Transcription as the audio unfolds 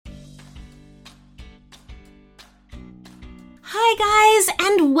Hi guys,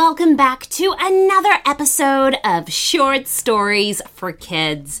 and welcome back to another episode of Short Stories for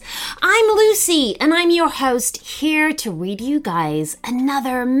Kids. I'm Lucy, and I'm your host here to read you guys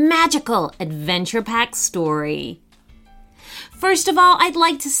another magical adventure-packed story. First of all, I'd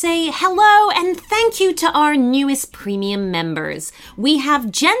like to say hello and thank you to our newest premium members. We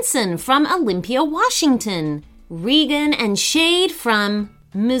have Jensen from Olympia, Washington, Regan and Shade from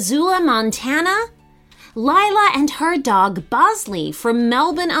Missoula, Montana, Lila and her dog Bosley from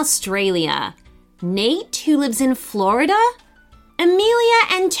Melbourne, Australia, Nate, who lives in Florida, Amelia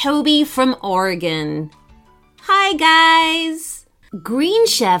and Toby from Oregon. Hi guys! Green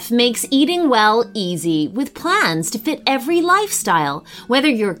Chef makes eating well easy with plans to fit every lifestyle, whether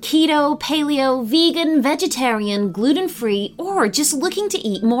you're keto, paleo, vegan, vegetarian, gluten-free, or just looking to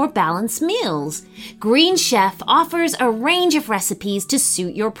eat more balanced meals. Green Chef offers a range of recipes to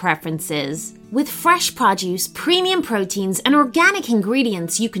suit your preferences. With fresh produce, premium proteins, and organic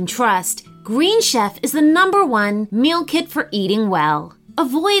ingredients you can trust, Green Chef is the #1 meal kit for eating well.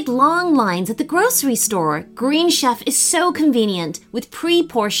 Avoid long lines at the grocery store. Green Chef is so convenient with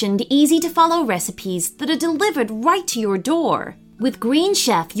pre-portioned, easy-to-follow recipes that are delivered right to your door. With Green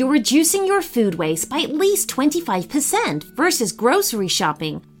Chef, you're reducing your food waste by at least 25% versus grocery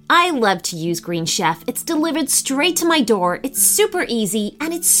shopping. I love to use Green Chef. It's delivered straight to my door, it's super easy,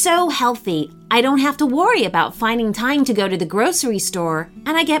 and it's so healthy. I don't have to worry about finding time to go to the grocery store,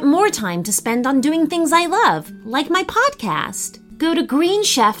 and I get more time to spend on doing things I love, like my podcast. Go to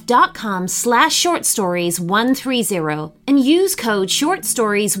greenchef.com/shortstories130 and use code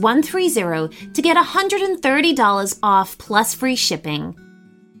shortstories130 to get $130 off plus free shipping.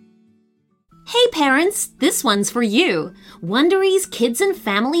 Hey parents, this one's for you. Wondery's Kids and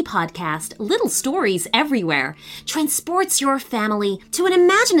Family podcast, Little Stories Everywhere, transports your family to an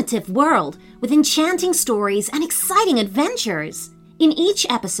imaginative world with enchanting stories and exciting adventures. In each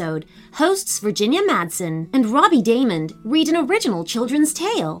episode, hosts Virginia Madsen and Robbie Damon read an original children's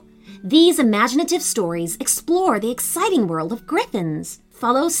tale. These imaginative stories explore the exciting world of griffins,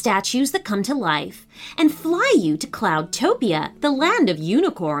 follow statues that come to life, and fly you to Cloudtopia, the land of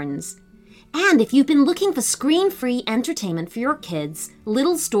unicorns. And if you've been looking for screen-free entertainment for your kids,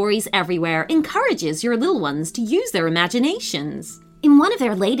 Little Stories Everywhere encourages your little ones to use their imaginations. In one of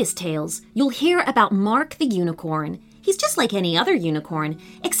their latest tales, you'll hear about Mark the unicorn. He's just like any other unicorn,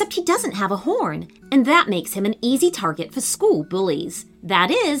 except he doesn't have a horn, and that makes him an easy target for school bullies.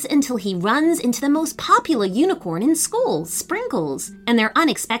 That is, until he runs into the most popular unicorn in school, Sprinkles, and their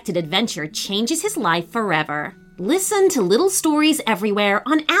unexpected adventure changes his life forever. Listen to Little Stories Everywhere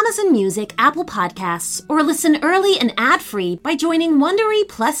on Amazon Music, Apple Podcasts, or listen early and ad-free by joining Wondery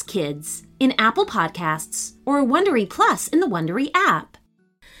Plus Kids in Apple Podcasts or Wondery Plus in the Wondery app.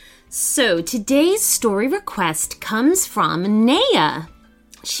 So today's story request comes from Naya.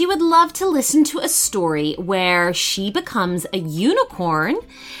 She would love to listen to a story where she becomes a unicorn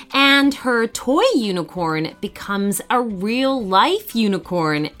and her toy unicorn becomes a real-life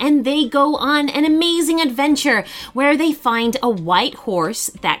unicorn, and they go on an amazing adventure where they find a white horse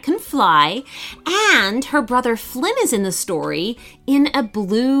that can fly, and her brother Flynn is in the story in a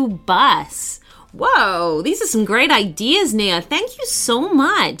blue bus. Whoa, these are some great ideas, Naya. Thank you so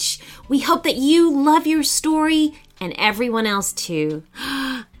much. We hope that you love your story and everyone else too.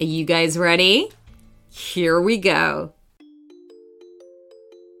 Are you guys ready? Here we go.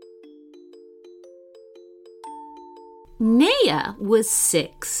 Naya was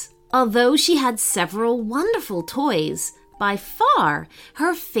 6. Although she had several wonderful toys, by far,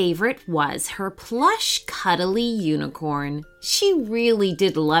 her favorite was her plush, cuddly unicorn. She really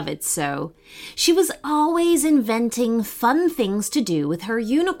did love it so. She was always inventing fun things to do with her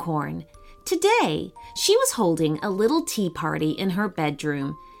unicorn. Today, she was holding a little tea party in her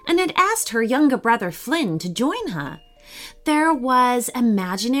bedroom and had asked her younger brother Flynn to join her. There was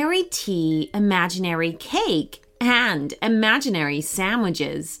imaginary tea, imaginary cake, and imaginary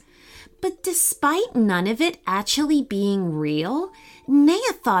sandwiches. But despite none of it actually being real,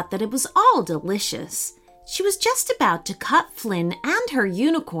 Naya thought that it was all delicious. She was just about to cut Flynn and her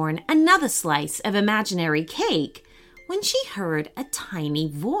unicorn another slice of imaginary cake when she heard a tiny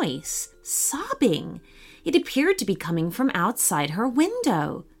voice, sobbing. It appeared to be coming from outside her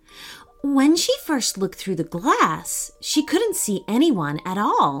window. When she first looked through the glass, she couldn't see anyone at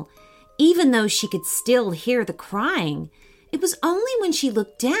all, even though she could still hear the crying. It was only when she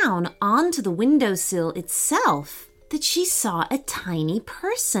looked down onto the windowsill itself that she saw a tiny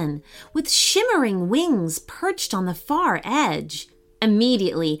person with shimmering wings perched on the far edge.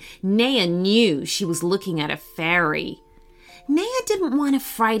 Immediately, Naya knew she was looking at a fairy. Naya didn't want to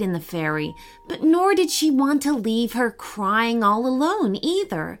frighten the fairy, but nor did she want to leave her crying all alone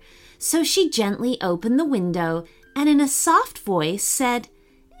either. So she gently opened the window and in a soft voice said,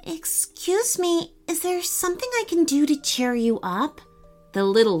 "Excuse me, is there something I can do to cheer you up?" The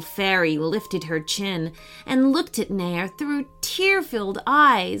little fairy lifted her chin and looked at Naya through tear-filled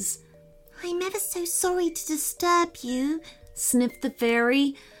eyes. "I'm ever so sorry to disturb you," sniffed the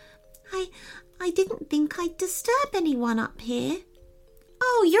fairy. I didn't think I'd disturb anyone up here."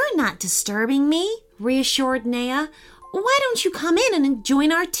 "Oh, you're not disturbing me," reassured Naya. "Why don't you come in and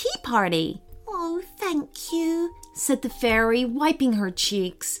join our tea party?" "Oh, thank you," said the fairy, wiping her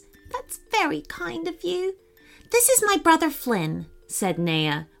cheeks. "That's very kind of you." "This is my brother Flynn," said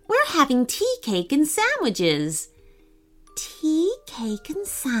Naya. "We're having tea cake and sandwiches." "Tea cake and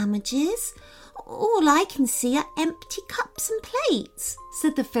sandwiches? All I can see are empty cups and plates,"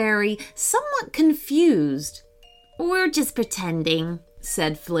 said the fairy, somewhat confused. "We're just pretending,"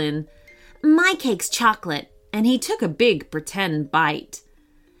 said Flynn. "My cake's chocolate," and he took a big pretend bite.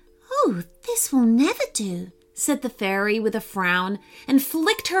 "Oh, this will never do," said the fairy with a frown, and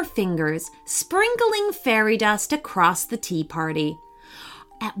flicked her fingers, sprinkling fairy dust across the tea party.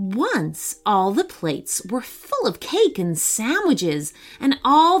 At once, all the plates were full of cake and sandwiches, and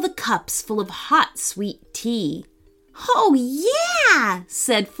all the cups full of hot, sweet tea. "Oh, yeah!"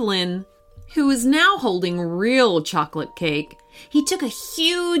 said Flynn, who was now holding real chocolate cake. He took a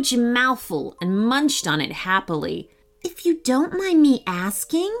huge mouthful and munched on it happily. "If you don't mind me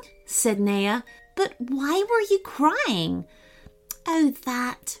asking," said Naya, "but why were you crying?" "Oh,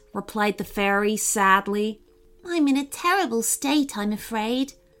 that," replied the fairy sadly. "I'm in a terrible state, I'm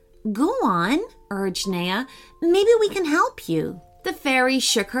afraid." "Go on," urged Naya. "Maybe we can help you." The fairy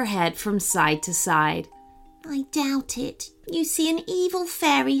shook her head from side to side. "I doubt it. You see, an evil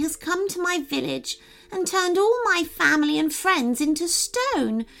fairy has come to my village and turned all my family and friends into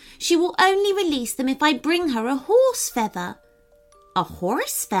stone. She will only release them if I bring her a horse feather." "A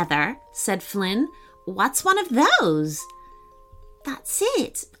horse feather?" said Flynn. "What's one of those?" "That's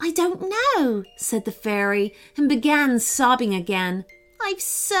it. I don't know," said the fairy, and began sobbing again. "I've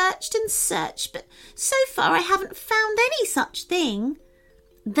searched and searched, but so far I haven't found any such thing."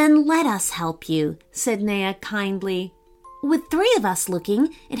 "Then let us help you," said Naya kindly. "With 3 of us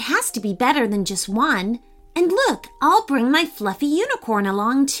looking, it has to be better than just one. And look, I'll bring my fluffy unicorn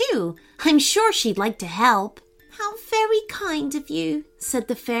along too. I'm sure she'd like to help." "How very kind of you," said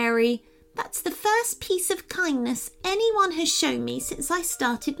the fairy. "That's the first piece of kindness anyone has shown me since I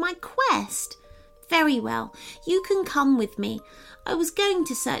started my quest." "Very well, you can come with me. I was going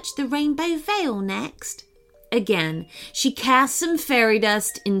to search the rainbow veil next." Again, she cast some fairy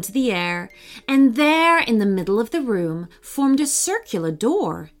dust into the air, and there in the middle of the room formed a circular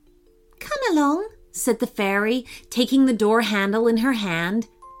door. "Come along," said the fairy, taking the door handle in her hand.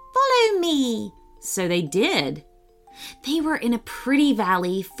 "Follow me." So they did. They were in a pretty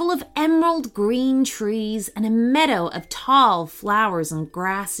valley full of emerald green trees and a meadow of tall flowers and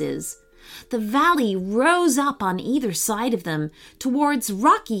grasses. The valley rose up on either side of them towards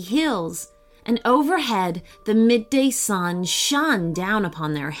rocky hills, and overhead the midday sun shone down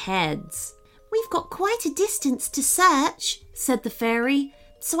upon their heads. "We've got quite a distance to search," said the fairy,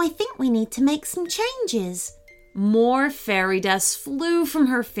 "so I think we need to make some changes." More fairy dust flew from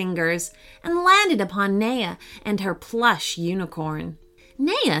her fingers and landed upon Naya and her plush unicorn.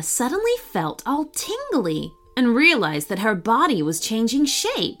 Naya suddenly felt all tingly and realized that her body was changing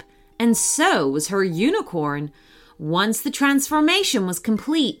shape, and so was her unicorn. Once the transformation was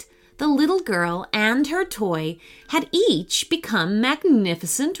complete, the little girl and her toy had each become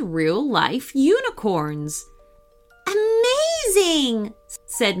magnificent real-life unicorns. "Amazing!"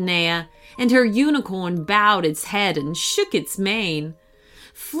 said Naya, and her unicorn bowed its head and shook its mane.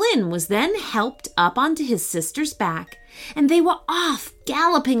 Flynn was then helped up onto his sister's back, and they were off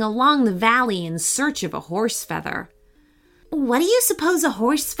galloping along the valley in search of a horse feather. "What do you suppose a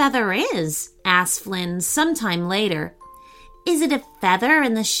horse feather is?" asked Flynn sometime later. "Is it a feather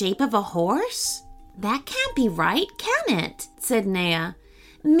in the shape of a horse?" "That can't be right, can it?" said Naya.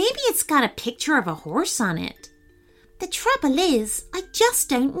 "Maybe it's got a picture of a horse on it." "The trouble is, I just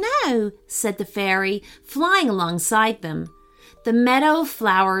don't know," said the fairy, flying alongside them. The meadow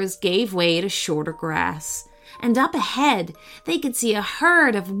flowers gave way to shorter grass, and up ahead they could see a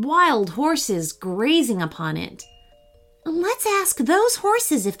herd of wild horses grazing upon it. "Let's ask those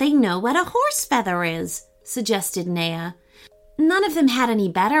horses if they know what a horse feather is," suggested Naya. None of them had any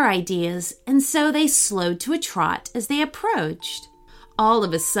better ideas, and so they slowed to a trot as they approached. All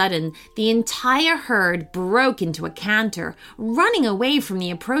of a sudden, the entire herd broke into a canter, running away from the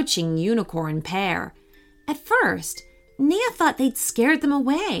approaching unicorn pair. At first, Nea thought they'd scared them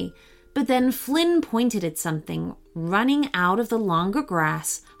away, but then Flynn pointed at something running out of the longer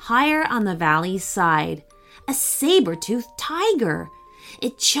grass higher on the valley's side. A saber-toothed tiger.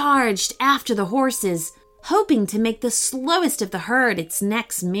 It charged after the horses, hoping to make the slowest of the herd its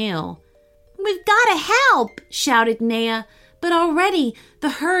next meal. "We've got to help!" shouted Nea, but already the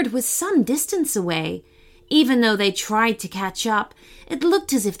herd was some distance away. Even though they tried to catch up, it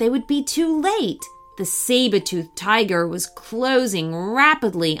looked as if they would be too late. The saber-toothed tiger was closing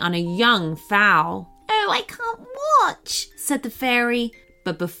rapidly on a young fowl. "Oh, I can't watch," said the fairy.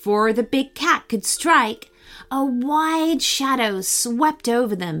 But before the big cat could strike, a wide shadow swept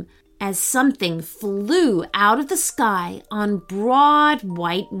over them as something flew out of the sky on broad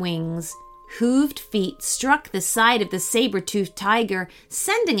white wings. Hooved feet struck the side of the saber-toothed tiger,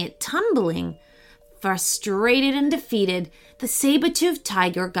 sending it tumbling. Frustrated and defeated, the saber-toothed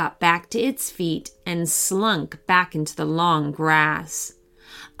tiger got back to its feet and slunk back into the long grass.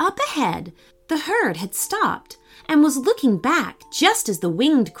 Up ahead, the herd had stopped and was looking back just as the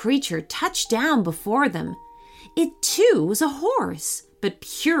winged creature touched down before them. It too was a horse, but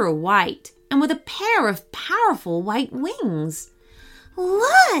pure white and with a pair of powerful white wings.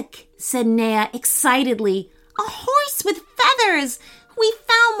 "Look," said Nea excitedly, "a horse with feathers! We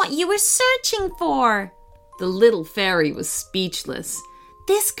found what you were searching for!" The little fairy was speechless.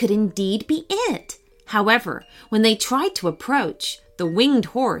 This could indeed be it. However, when they tried to approach, the winged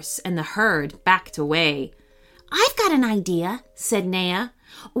horse and the herd backed away. "I've got an idea," said Nea.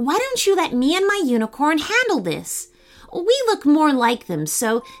 "Why don't you let me and my unicorn handle this? We look more like them,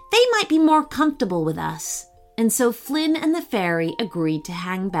 so they might be more comfortable with us." And so Flynn and the fairy agreed to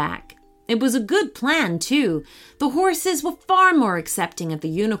hang back. It was a good plan, too. The horses were far more accepting of the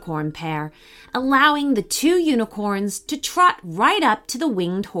unicorn pair, allowing the two unicorns to trot right up to the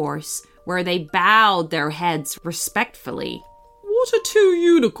winged horse, where they bowed their heads respectfully. "What are two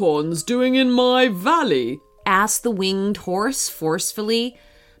unicorns doing in my valley?" asked the winged horse forcefully.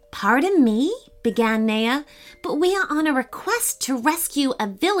 "Pardon me?" began Nea, "but we are on a request to rescue a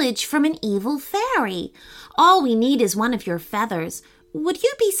village from an evil fairy. All we need is one of your feathers. Would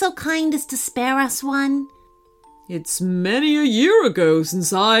you be so kind as to spare us one?" "It's many a year ago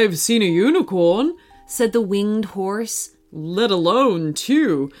since I've seen a unicorn," said the winged horse, "let alone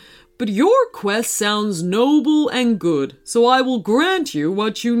two. But your quest sounds noble and good, so I will grant you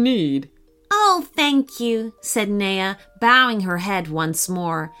what you need." "Oh, thank you," said Nea, bowing her head once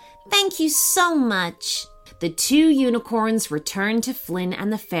more. "Thank you so much." The two unicorns returned to Flynn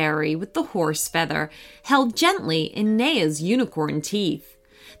and the fairy with the horse feather, held gently in Nea's unicorn teeth.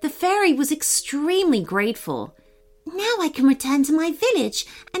 The fairy was extremely grateful. "Now I can return to my village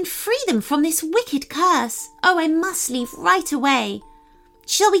and free them from this wicked curse. Oh, I must leave right away."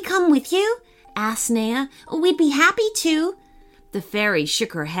 "Shall we come with you?" asked Nea. "We'd be happy to." The fairy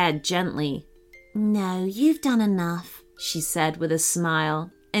shook her head gently. "No, you've done enough," she said with a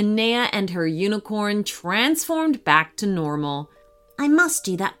smile. And Nea and her unicorn transformed back to normal. "I must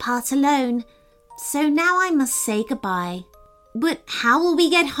do that part alone, so now I must say goodbye." "But how will we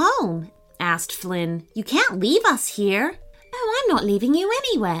get home?" asked Flynn. "You can't leave us here." "Oh, I'm not leaving you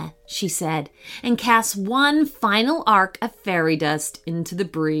anywhere," she said, and cast one final arc of fairy dust into the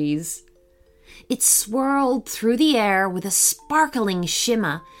breeze. It swirled through the air with a sparkling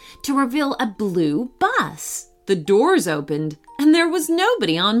shimmer to reveal a blue bus. The doors opened, and there was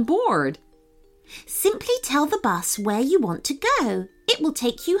nobody on board. "Simply tell the bus where you want to go. It will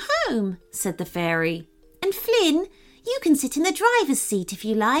take you home," said the fairy. "And Flynn, you can sit in the driver's seat if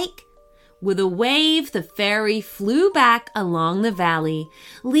you like." With a wave, the fairy flew back along the valley,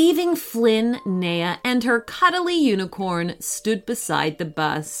 leaving Flynn, Nea, and her cuddly unicorn stood beside the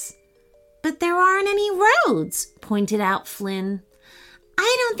bus. "But there aren't any roads," pointed out Flynn.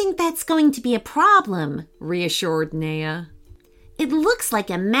 "I don't think that's going to be a problem," reassured Nea. "It looks like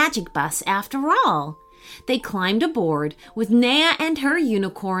a magic bus after all." They climbed aboard, with Nea and her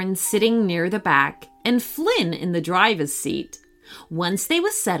unicorn sitting near the back, and Flynn in the driver's seat. Once they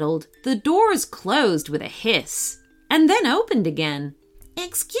were settled, the doors closed with a hiss, and then opened again.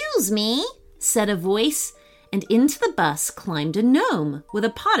 "Excuse me," said a voice, and into the bus climbed a gnome with a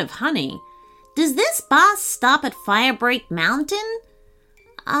pot of honey. "Does this bus stop at Firebreak Mountain?"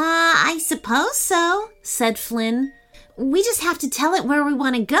 I suppose so," said Flynn. "We just have to tell it where we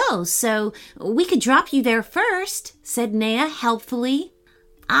want to go, so we could drop you there first," said Nea helpfully.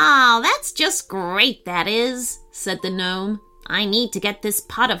 "Ah, that's just great, that is," said the gnome. "I need to get this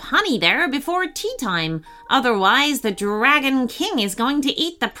pot of honey there before tea time. Otherwise, the Dragon King is going to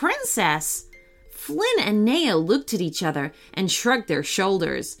eat the princess." Flynn and Nea looked at each other and shrugged their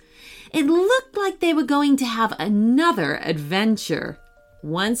shoulders. It looked like they were going to have another adventure.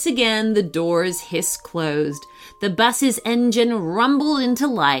 Once again, the doors hissed closed, the bus's engine rumbled into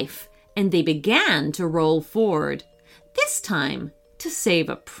life, and they began to roll forward, this time to save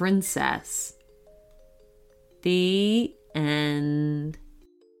a princess. The end.